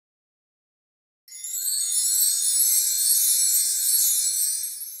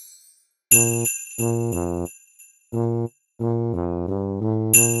I'm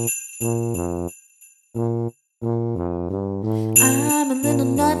a little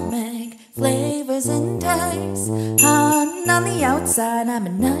nutmeg, flavors and taste. Hot on the outside, I'm a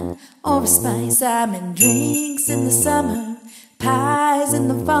nut or a spice. I'm in drinks in the summer, pies in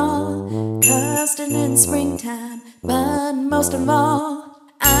the fall, custard in springtime, but most of all,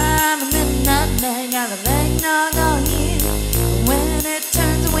 I'm a little nutmeg. I love eggnog all year. When it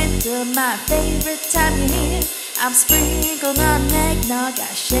turns winter, my favorite time of year, I'm sprinkled on eggnog.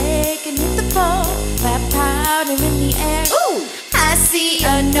 I shake and hit the floor, that powder in the air. Ooh, I see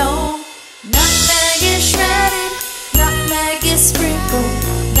a no. Nutmeg is shredded, nutmeg is sprinkled.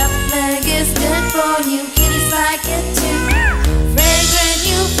 Nutmeg is good for you, kitties like it too. Fragrant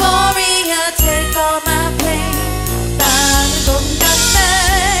euphoria, take all my pain. Find a golden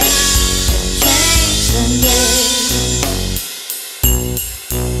nutmeg, change the game.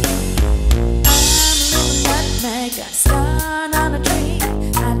 Got sun on a tree,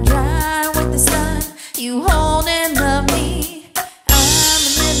 I dry with the sun. You hold and love me. I'm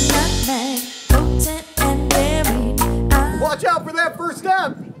a little nutmeg, potent and buried. Watch out for that first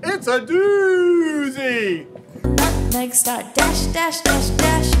step. It's a doozy. Nutmeg start dash, dash, dash,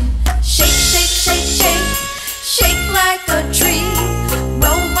 dashing. Shake, shake, shake, shake, shake like a tree.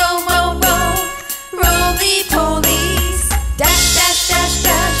 Roll, roll, roll, roll, roly polies. Dash, dash, dash,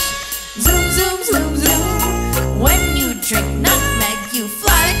 dash. Zoom, zoom, zoom, zoom. When you drink nutmeg, you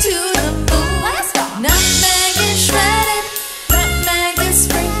fly to the moon. Blast off. Nutmeg is shredded, nutmeg is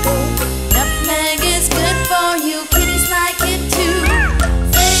sprinkled. Nutmeg is good for you, kitties like it too.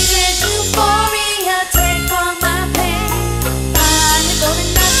 Fragrant euphoria, take all my pain. Find the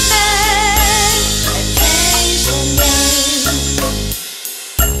golden nutmeg and change the game.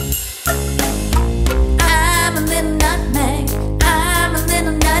 I'm a little nutmeg, I'm a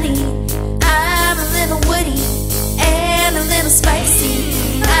little nutty, I'm a little woody, and a little spicy.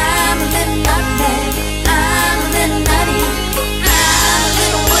 I'm a little nutmeg, I'm a little nutty, I'm a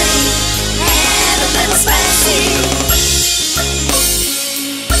little woody, and a little spicy.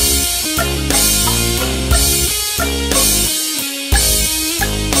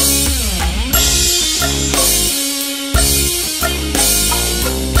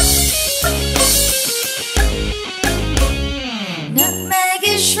 Nutmeg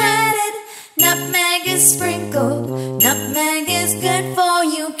is shredded, nutmeg is sprinkled. Nutmeg is good for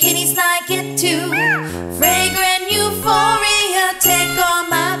you, kitties like it too. Fragrant euphoria, take all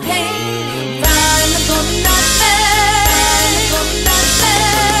my pain. Find the golden nutmeg, golden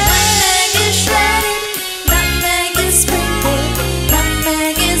nutmeg. Nutmeg is shredded, nutmeg is sprinkled.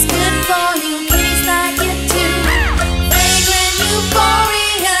 Nutmeg is good for you, kitties like it too. Fragrant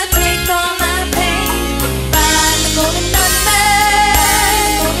euphoria, take all my pain. Find the golden nutmeg,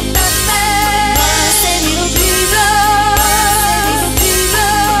 golden nutmeg. Say little Jesus, little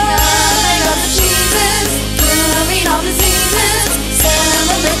Jesus. Nutmeg of the Jesus, curing all diseases.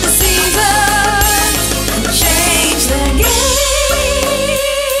 Celebrate the season and change the game.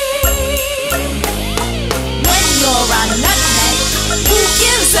 When you're on nutmeg, who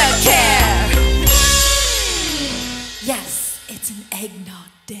gives a care? Yes, it's an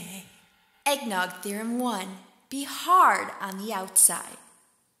eggnog day. Eggnog theorem 1. Be hard on the outside.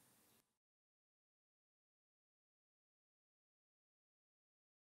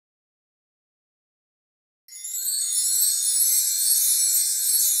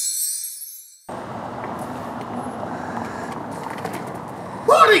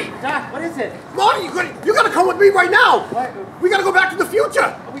 Marty! Doc, what is it? Marty, you gotta come with me right now. What? We gotta go back to the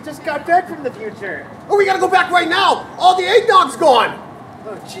future. We just got back from the future. Oh, we gotta go back right now. All the eggnog's gone.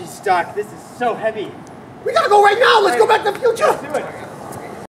 Oh, jeez, Doc, this is so heavy. We gotta go right now. Let's go back to the future. Let's do it.